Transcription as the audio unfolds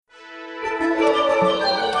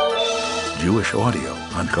Jewish audio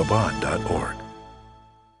on Chabad.org.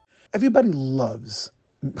 Everybody loves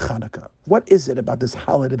Chanukah. What is it about this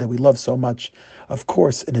holiday that we love so much? Of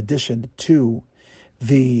course, in addition to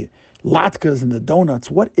the latkes and the donuts,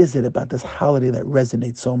 what is it about this holiday that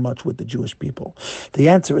resonates so much with the Jewish people? The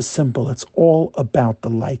answer is simple. It's all about the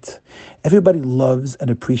light. Everybody loves and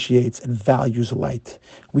appreciates and values light.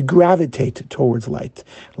 We gravitate towards light.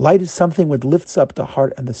 Light is something that lifts up the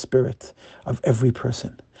heart and the spirit of every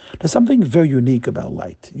person. There's something very unique about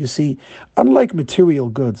light. You see, unlike material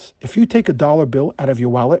goods, if you take a dollar bill out of your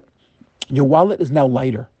wallet is now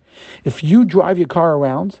lighter. If you drive your car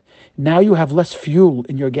around, now you have less fuel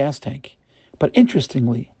in your gas tank. But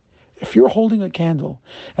interestingly, if you're holding a candle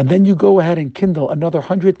and then you go ahead and kindle another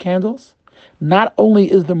 100 candles, not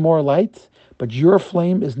only is there more light, but your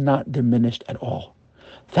flame is not diminished at all.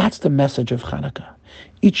 That's the message of Chanukah.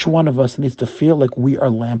 Each one of us needs to feel like we are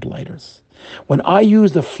lamplighters. When I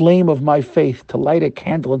use the flame of my faith to light a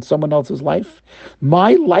candle in someone else's life,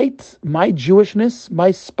 my light, my Jewishness, my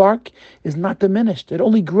spark is not diminished. It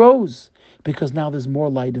only grows because now there's more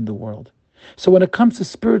light in the world. So when it comes to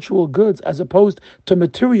spiritual goods as opposed to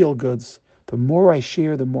material goods, the more I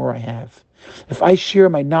share, the more I have. If I share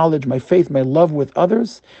my knowledge, my faith, my love with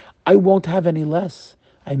others, I won't have any less.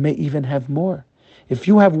 I may even have more. If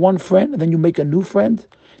you have one friend and then you make a new friend,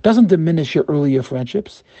 it doesn't diminish your earlier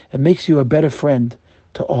friendships. It makes you a better friend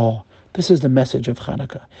to all. This is the message of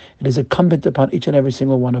Chanukah. It is incumbent upon each and every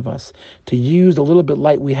single one of us to use the little bit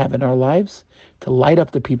light we have in our lives to light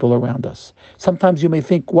up the people around us. Sometimes you may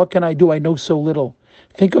think, what can I do? I know so little.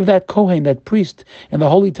 Think of that Kohen, that priest in the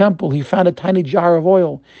Holy Temple. He found a tiny jar of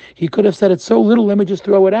oil. He could have said, it's so little, let me just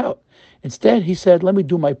throw it out. Instead, he said, let me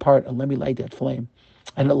do my part and let me light that flame.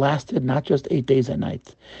 And it lasted not just 8 days and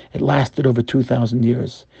nights. It lasted over 2,000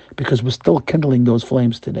 years because we're still kindling those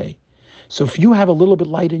flames today. So if you have a little bit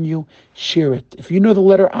light in you, share it. If you know the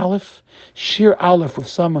letter Alef, share Alef with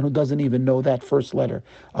someone who doesn't even know that first letter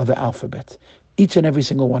of the alphabet. Each and every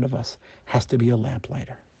single one of us has to be a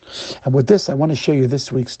lamplighter. And with this, I want to share you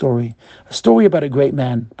this week's story. A story about a great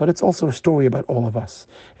man, but it's also a story about all of us.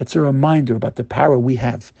 It's a reminder about the power we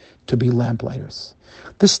have to be lamplighters.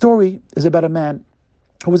 This story is about a man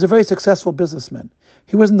who was a very successful businessman.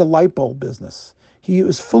 He was in the light bulb business. He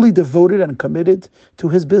was fully devoted and committed to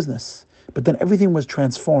his business. But then everything was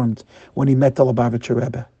transformed when he met the Lubavitcher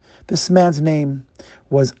Rebbe. This man's name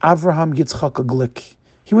was Avraham Yitzchak Glick.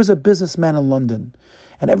 He was a businessman in London,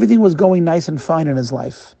 and everything was going nice and fine in his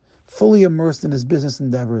life, fully immersed in his business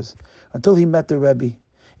endeavors, until he met the Rebbe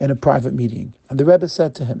in a private meeting. And the Rebbe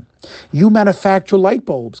said to him, you manufacture light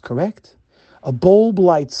bulbs, correct? A bulb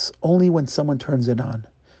lights only when someone turns it on.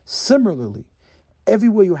 Similarly,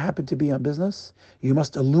 everywhere you happen to be on business, you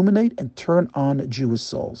must illuminate and turn on Jewish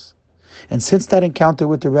souls. And since that encounter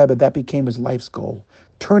with the Rebbe, that became his life's goal.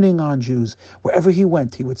 Turning on Jews. Wherever he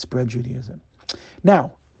went, he would spread Judaism.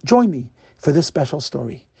 Now, join me for this special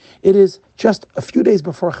story. It is just a few days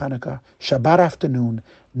before Chanukah, Shabbat afternoon,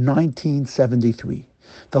 1973.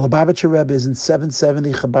 The Lubavitcher Rebbe is in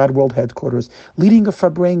 770 Chabad World Headquarters, leading a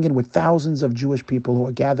Farbrengen with thousands of Jewish people who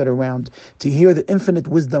are gathered around to hear the infinite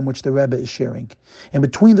wisdom which the Rebbe is sharing. And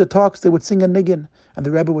between the talks, they would sing a niggin, and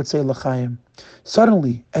the Rebbe would say L'chaim.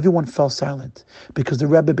 Suddenly, everyone fell silent because the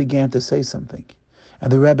Rebbe began to say something.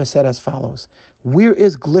 And the Rebbe said as follows, where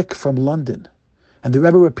is Glick from London? And the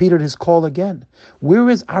Rebbe repeated his call again. Where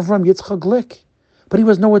is Avram Yitzchak Glick? But he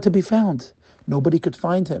was nowhere to be found. Nobody could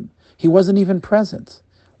find him. He wasn't even present.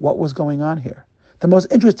 What was going on here? The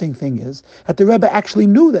most interesting thing is that the Rebbe actually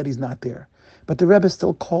knew that he's not there, but the Rebbe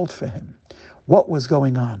still called for him. What was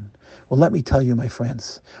going on? Well, let me tell you, my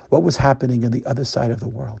friends, what was happening in the other side of the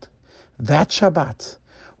world. That Shabbat,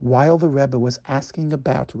 while the Rebbe was asking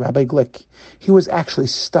about Rabbi Glick, he was actually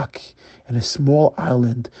stuck in a small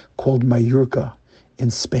island called Majorca in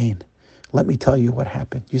Spain. Let me tell you what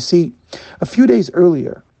happened. You see, a few days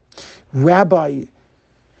earlier, Rabbi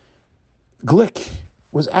Glick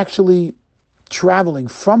was actually traveling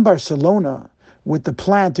from Barcelona with the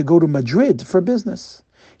plan to go to Madrid for business.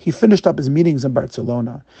 He finished up his meetings in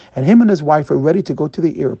Barcelona, and him and his wife were ready to go to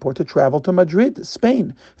the airport to travel to Madrid,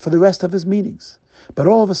 Spain, for the rest of his meetings. But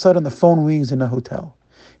all of a sudden, the phone rings in a hotel.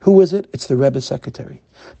 Who is it? It's the Rebbe's secretary.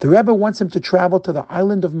 The Rebbe wants him to travel to the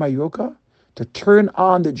island of Majorca to turn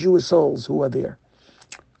on the Jewish souls who are there.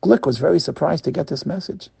 Glick was very surprised to get this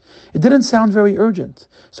message. It didn't sound very urgent.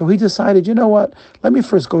 So he decided, you know what, let me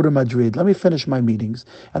first go to Madrid, let me finish my meetings,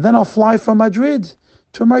 and then I'll fly from Madrid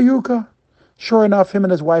to Majorca. Sure enough, him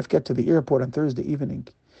and his wife get to the airport on Thursday evening,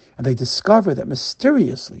 and they discover that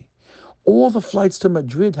mysteriously, all the flights to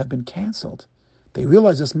Madrid have been canceled. They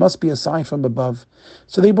realized this must be a sign from above.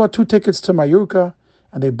 So they bought 2 tickets to Majorca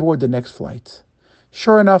and they board the next flight.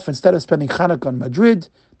 Sure enough, instead of spending Chanukah in Madrid,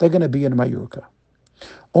 they're going to be in Majorca.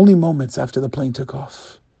 Only moments after the plane took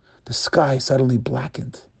off, the sky suddenly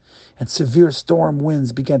blackened and severe storm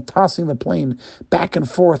winds began tossing the plane back and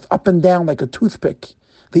forth, up and down like a toothpick.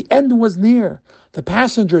 The end was near. The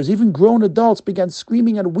passengers, even grown adults, began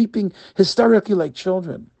screaming and weeping hysterically like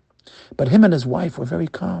children. But him and his wife were very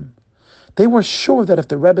calm. They were sure that if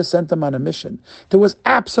the Rebbe sent them on a mission, there was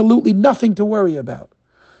absolutely nothing to worry about.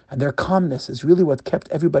 And their calmness is really what kept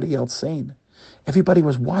everybody else sane. Everybody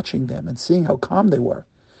was watching them and seeing how calm they were.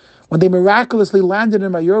 When they miraculously landed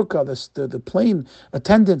in Majorca, the plane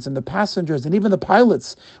attendants and the passengers and even the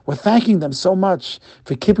pilots were thanking them so much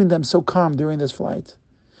for keeping them so calm during this flight.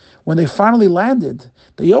 When they finally landed,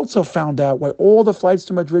 they also found out why all the flights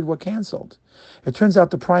to Madrid were canceled. It turns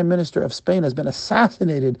out the Prime Minister of Spain has been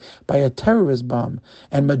assassinated by a terrorist bomb,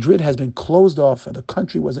 and Madrid has been closed off, and the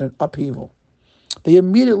country was in an upheaval. They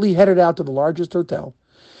immediately headed out to the largest hotel,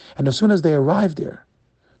 and as soon as they arrived there,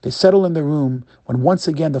 they settle in the room when once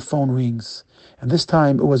again the phone rings, and this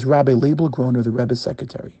time it was Rabbi Leibel Groner, the Rebbe's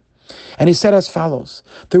secretary. And he said as follows: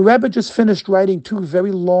 the Rebbe just finished writing 2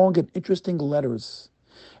 very long and interesting letters.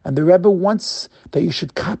 And the Rebbe wants that you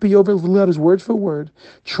should copy over the letters word for word,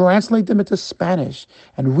 translate them into Spanish,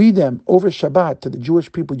 and read them over Shabbat to the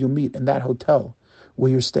Jewish people you meet in that hotel where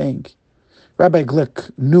you're staying. Rabbi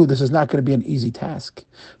Glick knew this is not going to be an easy task.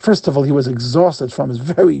 First of all, he was exhausted from his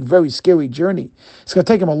very, very scary journey. It's going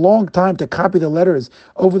to take him a long time to copy the letters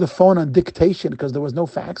over the phone on dictation because there was no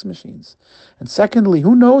fax machines. And secondly,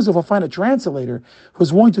 who knows if we'll find a translator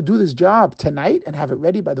who's willing to do this job tonight and have it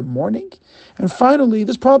ready by the morning? And finally,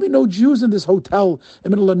 there's probably no Jews in this hotel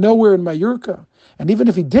in the middle of nowhere in Majorca. And even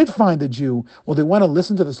if he did find a Jew, will they want to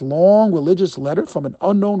listen to this long religious letter from an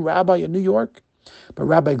unknown rabbi in New York? But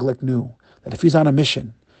Rabbi Glick knew that if he's on a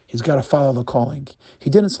mission, he's got to follow the calling. He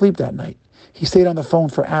didn't sleep that night. He stayed on the phone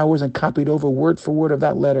for hours and copied over word for word of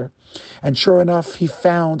that letter. And sure enough, he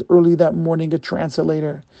found early that morning a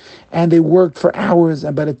translator. And they worked for hours.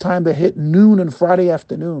 And by the time they hit noon on Friday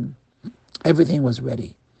afternoon, everything was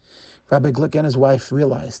ready. Rabbi Glick and his wife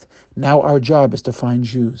realized, now our job is to find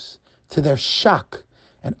Jews. To their shock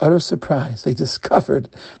and utter surprise, they discovered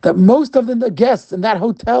that most of the guests in that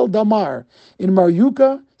Hotel Del Mar in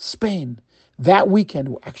Majorca, Spain, that weekend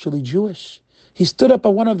were actually Jewish. He stood up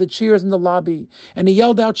on one of the chairs in the lobby and he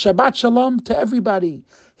yelled out Shabbat Shalom to everybody.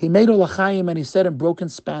 He made a l'chaim and he said in broken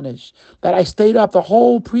Spanish that I stayed up the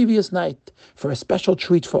whole previous night for a special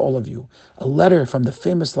treat for all of you, a letter from the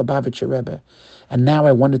famous Lubavitcher Rebbe, and now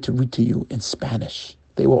I wanted to read to you in Spanish.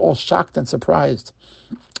 They were all shocked and surprised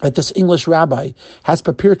that this English rabbi has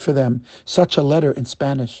prepared for them such a letter in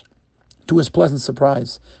Spanish. To his pleasant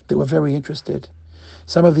surprise, they were very interested.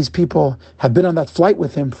 Some of these people have been on that flight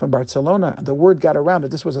with him from Barcelona, and the word got around that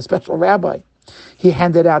this was a special rabbi. He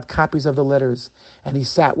handed out copies of the letters, and he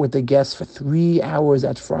sat with the guests for 3 hours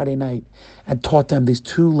that Friday night and taught them these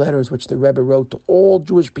 2 letters which the Rebbe wrote to all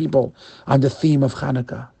Jewish people on the theme of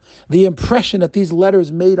Chanukah. The impression that these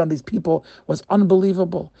letters made on these people was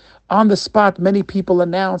unbelievable. On the spot, many people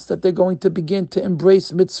announced that they're going to begin to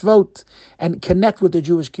embrace mitzvot and connect with the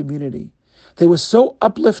Jewish community. They were so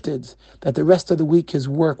uplifted that the rest of the week his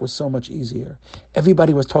work was so much easier.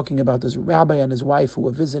 Everybody was talking about this rabbi and his wife who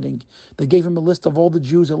were visiting. They gave him a list of all the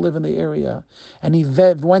Jews that live in the area. And he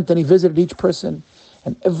went and he visited each person.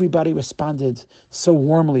 And everybody responded so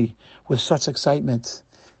warmly with such excitement.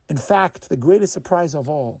 In fact, the greatest surprise of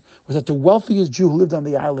all was that the wealthiest Jew who lived on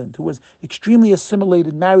the island, who was extremely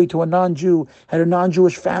assimilated, married to a non-Jew, had a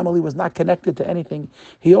non-Jewish family, was not connected to anything,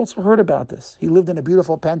 he also heard about this. He lived in a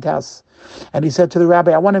beautiful penthouse. And he said to the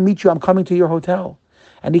rabbi, I want to meet you. I'm coming to your hotel.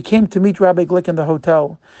 And he came to meet Rabbi Glick in the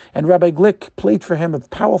hotel. And Rabbi Glick played for him a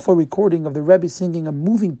powerful recording of the Rebbe singing a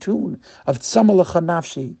moving tune of Tzama Lecha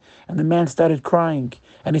Nafshi. And the man started crying.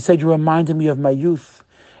 And he said, you reminded me of my youth.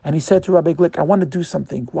 And he said to Rabbi Glick, I want to do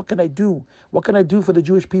something. What can I do? What can I do for the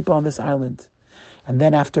Jewish people on this island? And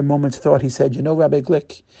then after a moment's thought, he said, you know, Rabbi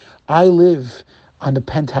Glick, I live on the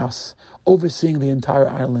penthouse overseeing the entire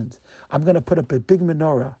island. I'm going to put up a big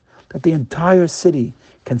menorah that the entire city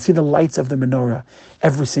can see the lights of the menorah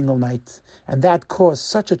every single night. And that caused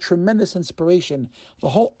such a tremendous inspiration. The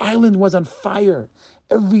whole island was on fire.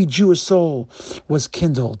 Every Jewish soul was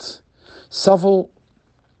kindled. Several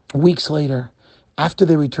weeks later, After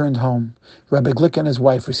they returned home, Rebbe Glick and his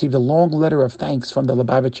wife received a long letter of thanks from the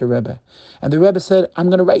Lubavitcher Rebbe. And the Rebbe said, I'm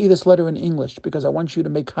going to write you this letter in English because I want you to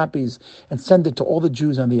make copies and send it to all the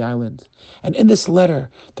Jews on the island. And in this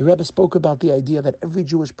letter, the Rebbe spoke about the idea that every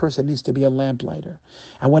Jewish person needs to be a lamplighter.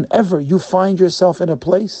 And whenever you find yourself in a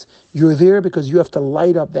place, you're there because you have to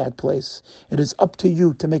light up that place. It is up to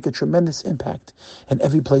you to make a tremendous impact in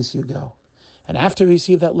every place you go. And after he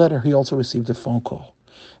received that letter, he also received a phone call.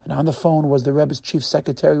 And on the phone was the Rebbe's chief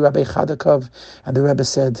secretary, Rabbi Chadakov, and the Rebbe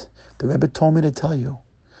said, the Rebbe told me to tell you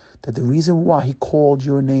that the reason why he called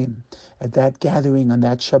your name at that gathering on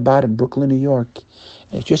that Shabbat in Brooklyn, New York,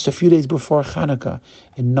 just a few days before Chanukah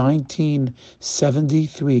in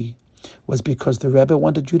 1973, was because the Rebbe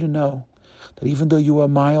wanted you to know that even though you were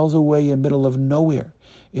miles away in the middle of nowhere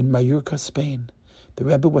in Majorca, Spain, the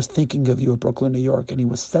Rebbe was thinking of you at Brooklyn, New York, and he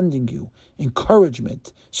was sending you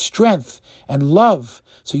encouragement, strength, and love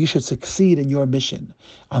so you should succeed in your mission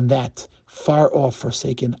on that far-off,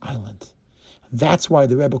 forsaken island. That's why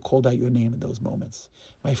the Rebbe called out your name in those moments.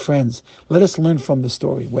 My friends, let us learn from the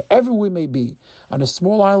story. Wherever we may be, on a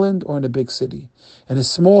small island or in a big city, in a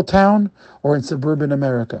small town or in suburban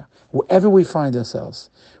America, wherever we find ourselves,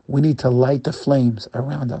 we need to light the flames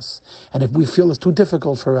around us. And if we feel it's too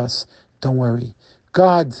difficult for us, don't worry.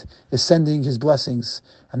 God is sending his blessings,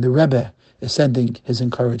 and the Rebbe is sending his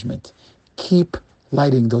encouragement. Keep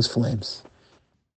lighting those flames.